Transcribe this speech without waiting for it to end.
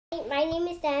My name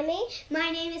is Demi. My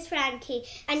name is Frankie.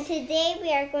 And today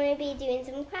we are going to be doing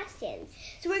some questions.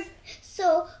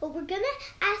 So we're going to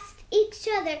ask each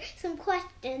other some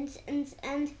questions and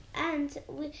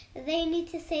they need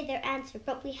to say their answer,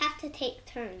 but we have to take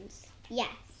turns. Yes.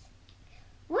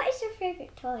 What is your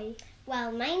favorite toy?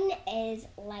 Well, mine is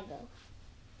Lego.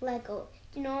 Lego.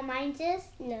 Do you know what mine is?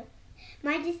 No.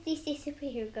 Mine is DC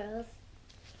Superhero Girls.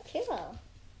 Cool.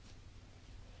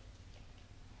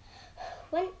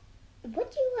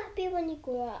 What do you want to be when you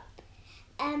grow up?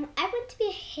 I want to be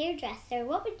a hairdresser.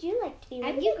 What would you like to be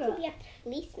when you grow grow up? I would like to be a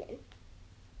policeman.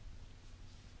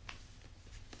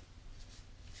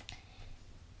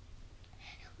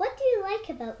 What do you like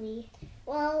about me?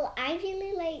 Well, I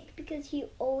really like because you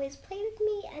always play with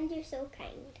me and you're so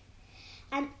kind.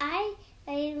 And I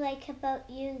like about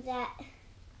you that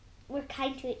we're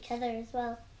kind to each other as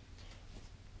well.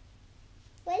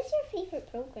 What is your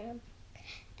favorite program?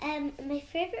 My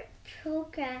favorite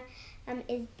program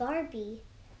is Barbie.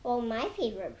 Well, my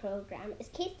favorite program is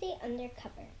K-State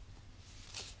Undercover.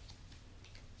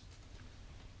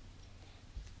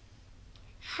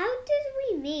 How did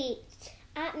we meet?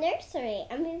 At nursery,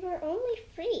 and we were only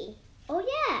 3.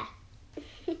 Oh,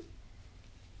 yeah.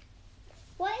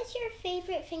 What is your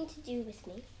favorite thing to do with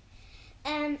me?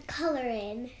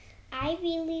 Coloring. I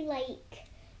really like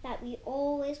that we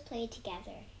always play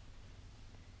together.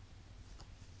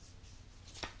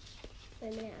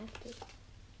 Wait a minute, I have to.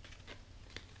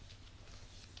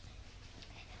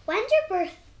 When's your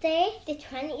birthday? The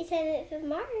 27th of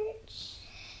March.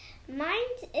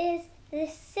 Mine is the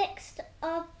 6th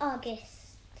of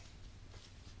August.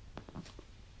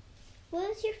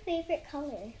 What is your favorite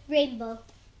color? Rainbow.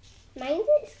 Mine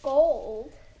is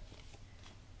gold.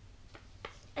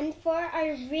 And for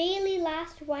our really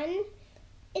last one,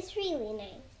 it's really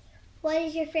nice. What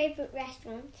is your favorite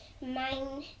restaurant?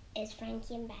 Mine is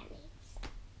Frankie and Benny's.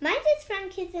 Mine is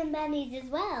Frankie's and Benny's as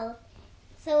well.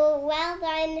 So well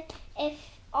done. If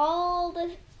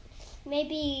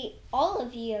maybe all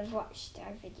of you have watched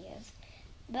our videos,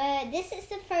 but this is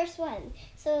the first one.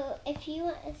 So if you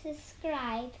want to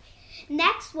subscribe,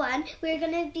 next one we're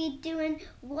gonna be doing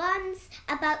ones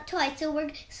about toys. So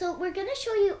we're gonna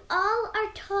show you all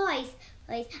our toys,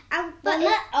 but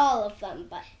not all of them,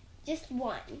 but just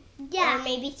one. Yeah, or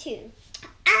maybe 2.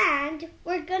 And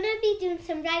we're going to be doing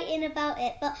some writing about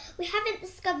it, but we haven't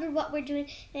discovered what we're doing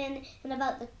and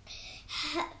about the...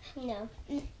 No.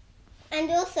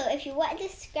 And also, if you want to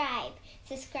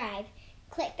subscribe,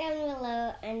 click down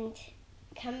below and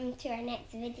come to our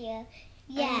next video.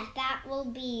 Yeah. And that will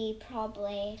be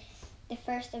probably the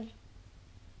first of...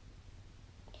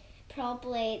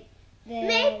 Probably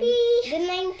maybe the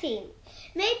 19th.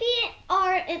 Maybe,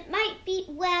 or it might be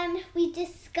when we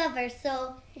discover.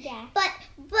 So yeah. But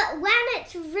when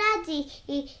it's ready,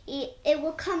 it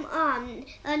will come on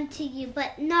to you.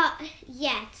 But not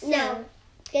yet. So. No,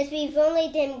 because we've only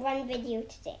done one video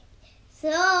today.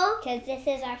 So because this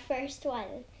is our first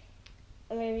one,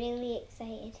 and we're really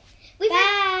excited. Bye.